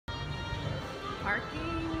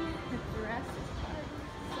parking, the Jurassic Park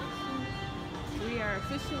section. We are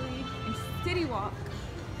officially in City Walk,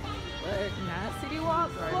 but not City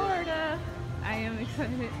Walk, Florida. I am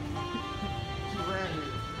excited.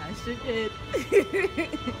 I sure did.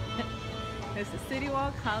 It's the City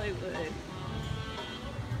Walk, Hollywood.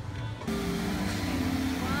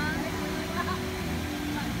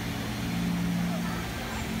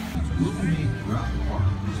 We'll be made throughout the park,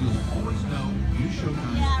 so you'll always know new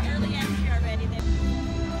showtimes. Yeah, early entry already.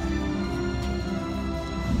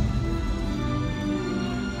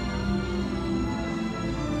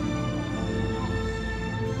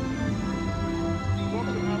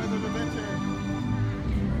 Welcome to Island of Adventure.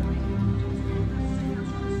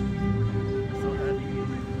 So happy.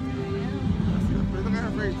 Look at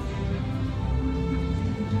her face.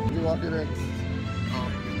 You walk in.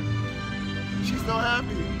 She's so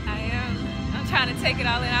happy. I am. I'm trying to take it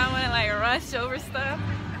all in. I don't want to like rush over stuff.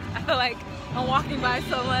 I feel like I'm walking by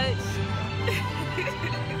so much.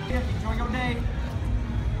 Enjoy your day.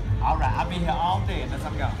 All right, I'll be here all day unless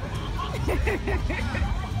I'm gone.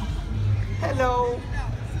 Hello.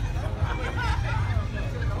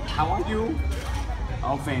 How are you?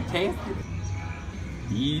 Oh, fantastic.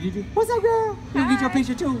 What's up, girl? You get your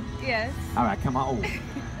picture too? Yes. All right, come on over.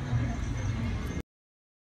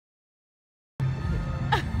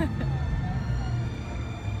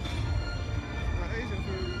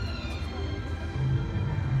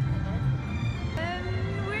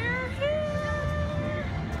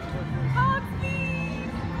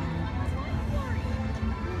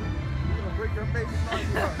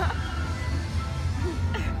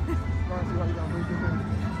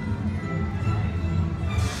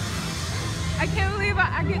 I can't believe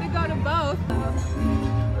I get to go to both.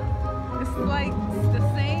 It's like the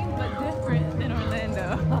same but different than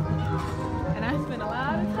Orlando. And I spent a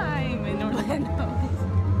lot of time in Orlando.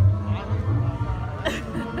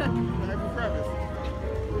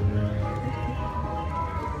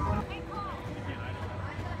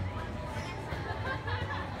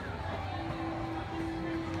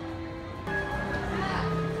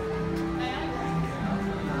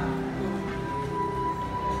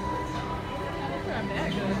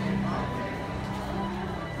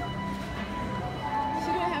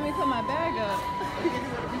 Put my bag up.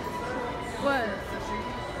 What?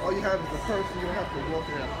 All you have is the purse, you don't have to walk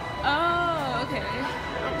around. Oh, okay.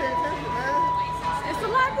 I'm paying attention, man. It's a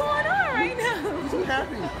lot going on right now. I'm too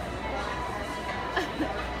happy.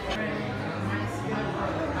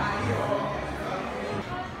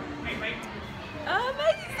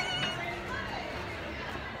 Amazing!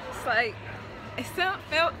 It's like, it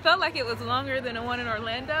felt like it was longer than the one in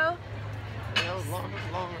Orlando. Yeah, it was longer.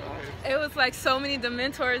 It was like so many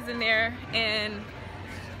Dementors in there, and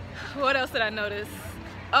what else did I notice?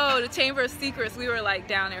 Oh, the Chamber of Secrets. We were like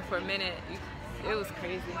down there for a minute. It was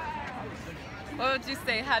crazy. What would you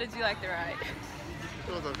say? How did you like the ride?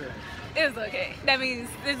 It was okay. It was okay. That means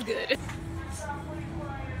it's good.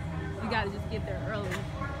 You gotta just get there early.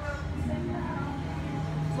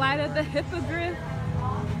 Flight of the Hippogriff.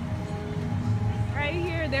 Right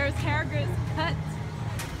here, there's Harrogate Hut.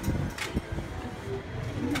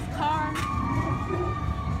 His car.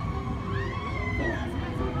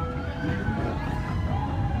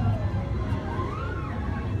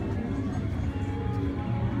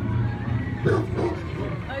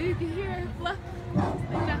 Oh, you can hear Fluff.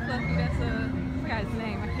 That's not Fluffy, that's I forgot his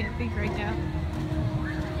name. I can't think right now.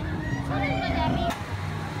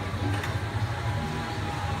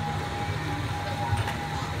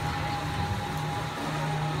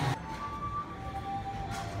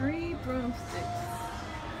 Three broomsticks.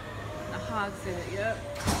 A hog said, yep.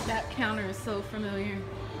 That counter is so familiar.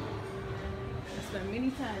 I spent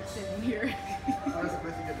many times sitting here. Oh, that's the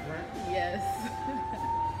place to get the drink? Yes.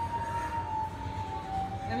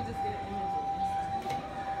 Let me just get an image of this.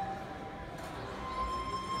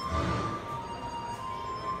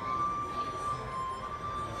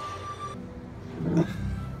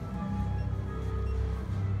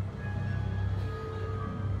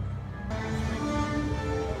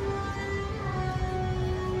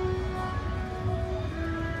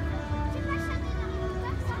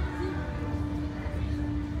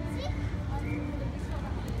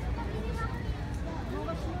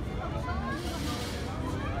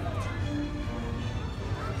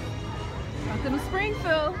 Welcome to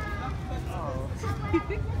Springfield.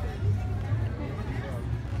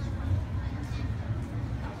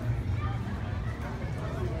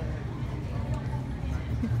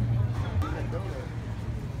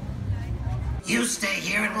 You stay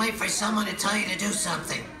here and wait for someone to tell you to do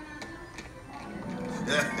something.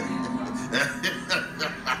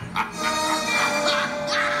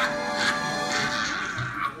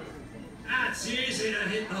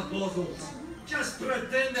 boggled. Just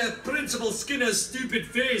pretend that Principal Skinner's stupid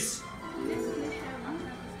face.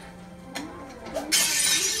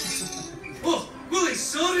 Oh, Willie,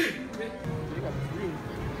 sorry!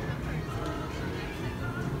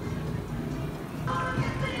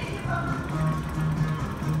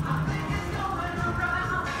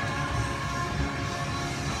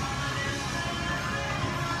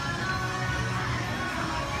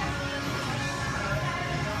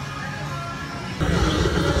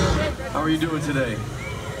 How are you doing today?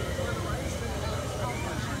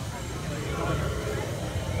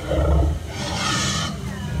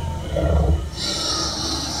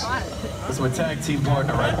 That's my tag team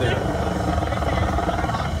partner right there.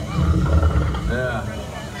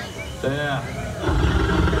 Yeah.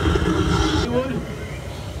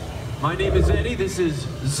 My name is Eddie. This is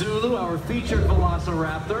Zulu, our featured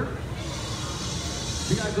Velociraptor. If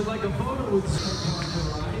you guys would like a photo with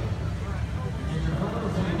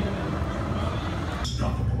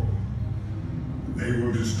Unstoppable. They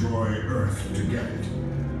will destroy Earth to get it,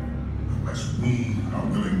 unless we are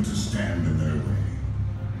willing to stand in their way.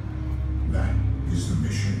 That is the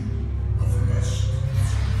mission of Nest.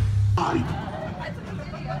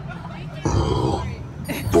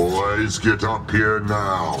 Boys, get up here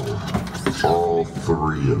now. All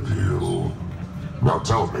three of you. Now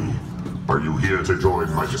tell me, are you here to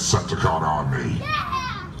join my Decepticon army?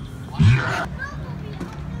 Yeah!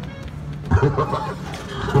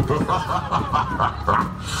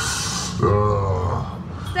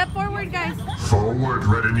 Step forward, guys. Forward,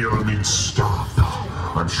 red and yellow means stop.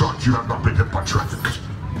 I'm shocked you have not been hit by traffic.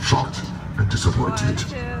 Shocked and disappointed.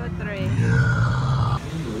 1, 2, 3. Yeah.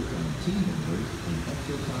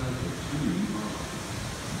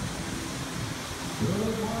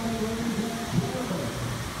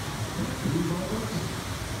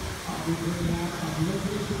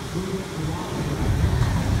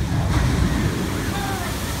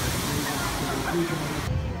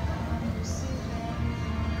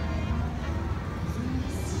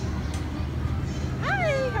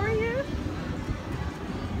 Hi, how are you?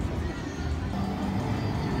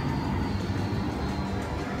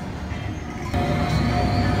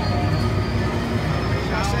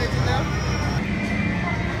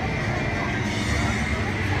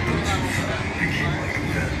 Became like a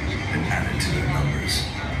vet and added to their numbers.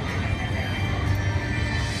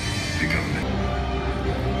 The government.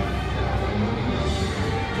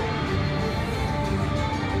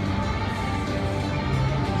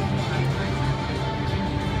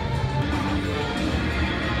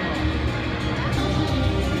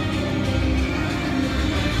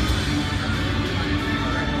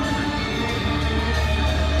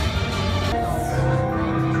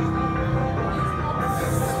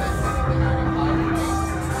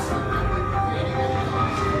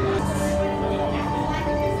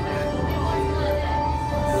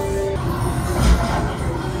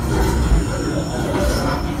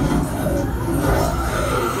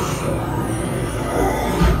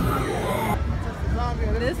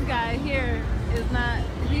 This guy here is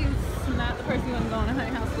he's not the person you want to go on a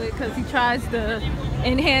haunted house with, because he tries to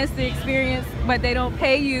enhance the experience, but they don't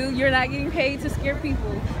pay you. You're not getting paid to scare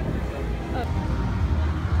people.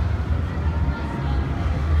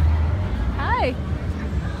 Hi.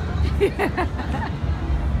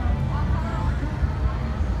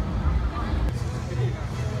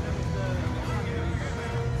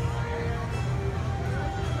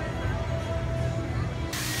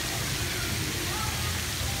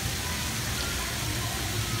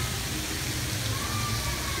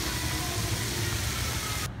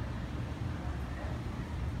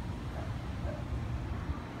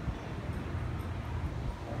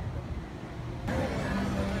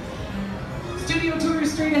 Studio tour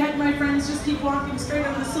is straight ahead, my friends. Just keep walking straight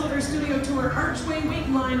on the Silver Studio Tour archway. Wait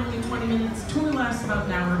in line, only 20 minutes. Tour lasts about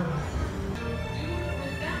an hour. Do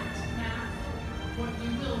with that math what you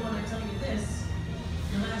will when I tell you this.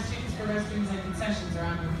 Your last chance for restrooms and concessions are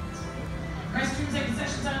on your right. Restrooms and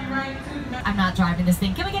concessions on your right. I'm not driving this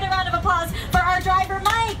thing. Can we get a round of applause for our driver,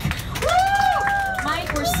 Mike? Woo!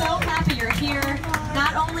 Mike, we're so happy you're here.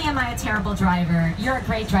 Not only am I a terrible driver, you're a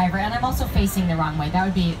great driver, and I'm also facing the wrong way. That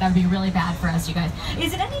would be really bad for us, you guys.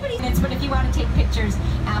 Is it anybody? But if you want to take pictures,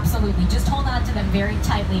 absolutely. Just hold on to them very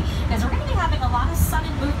tightly, because we're going to be having a lot of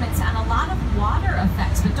sudden movements and a lot of water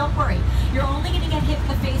effects. But don't worry, you're only going to get hit in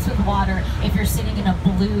the face with water if you're sitting in a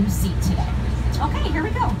blue seat today. Okay, here we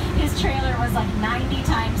go. His trailer was like 90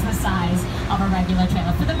 times the size of a regular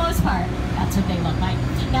trailer. For the most part, that's what they look like.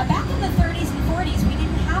 Now, back in the 30s and 40s, we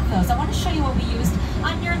didn't have those. I want to show you what we used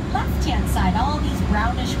on your left-hand side. All of these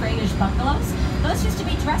brownish, grayish bungalows, those used to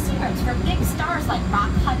be dressing rooms for big stars like Rock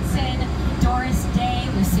Hudson, Doris Day,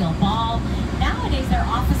 Lucille steel ball. Nowadays they're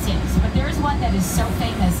offices, but there's one that is so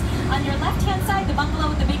famous. On your left-hand side, the bungalow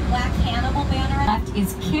with the big black Hannibal banner left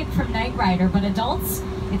is Kit from Knight Rider, but adults,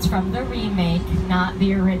 it's from the remake, not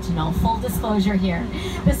the original. Full disclosure here.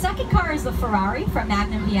 The second car is the Ferrari from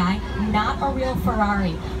Magnum PI, not a real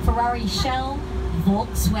Ferrari. Ferrari shell,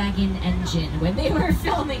 Volkswagen engine. When they were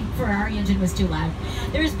filming, Ferrari engine was too loud.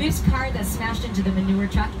 There's Biff's car that smashed into the manure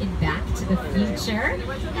truck in Back to the Future.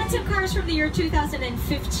 And some cars from the year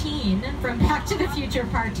 2015 from Back to the Future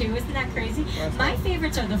Part 2. Isn't that crazy? My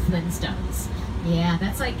favorites are the Flintstones. Yeah,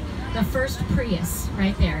 that's like the first Prius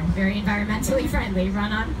right there. Very environmentally friendly,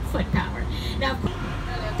 run on foot power. Now,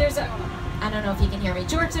 there's a, I don't know if you can hear me.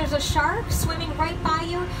 George, there's a shark swimming right by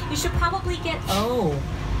you. You should probably get, okay.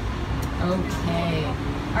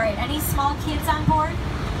 All right, any small kids on board?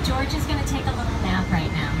 George is gonna take a little nap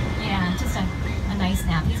right now. Yeah, just a nice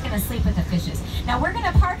nap. He's gonna sleep with the fishes. Now we're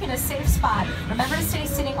gonna park in a safe spot. Remember to stay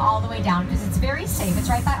sitting all the way down because it's very safe. It's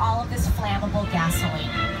right by all of this flammable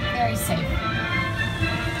gasoline. Very safe.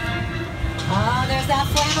 Oh, there's that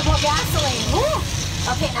flammable gasoline. Woo!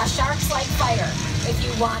 Okay, now sharks like fire. If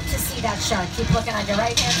you want to see that shark, keep looking on your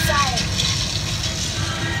right-hand side.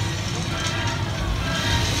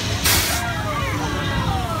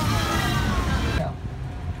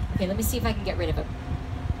 Okay, let me see if I can get rid of him.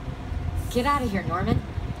 Get out of here, Norman.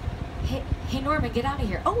 Hey, Norman, get out of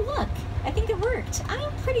here. Oh, look, I think it worked.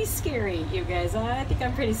 I'm pretty scary, you guys. I think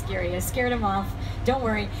I'm pretty scary. I scared him off. Don't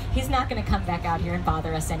worry, he's not going to come back out here and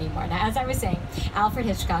bother us anymore. Now, as I was saying, Alfred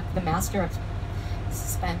Hitchcock, the master of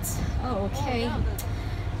suspense. Oh, okay.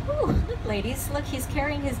 Ooh, look, ladies, look, he's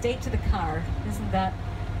carrying his date to the car. Isn't that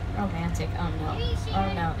romantic? Oh no.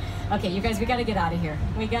 Oh no. Okay, you guys, we gotta get out of here.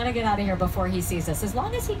 We gotta get out of here before he sees us. As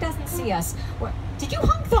long as he doesn't see us. Did you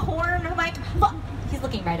honk the horn? Look, he's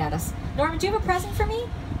looking right at us. Norman, do you have a present for me?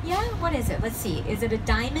 Yeah? What is it? Let's see. Is it a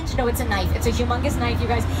diamond? No, it's a knife. It's a humongous knife, you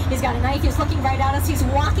guys. He's got a knife. He's looking right at us. He's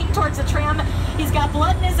walking towards the tram. He's got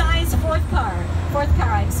blood in his eyes. Fourth car.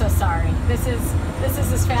 I'm so sorry. This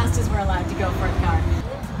is as fast as we're allowed to go. Fourth car.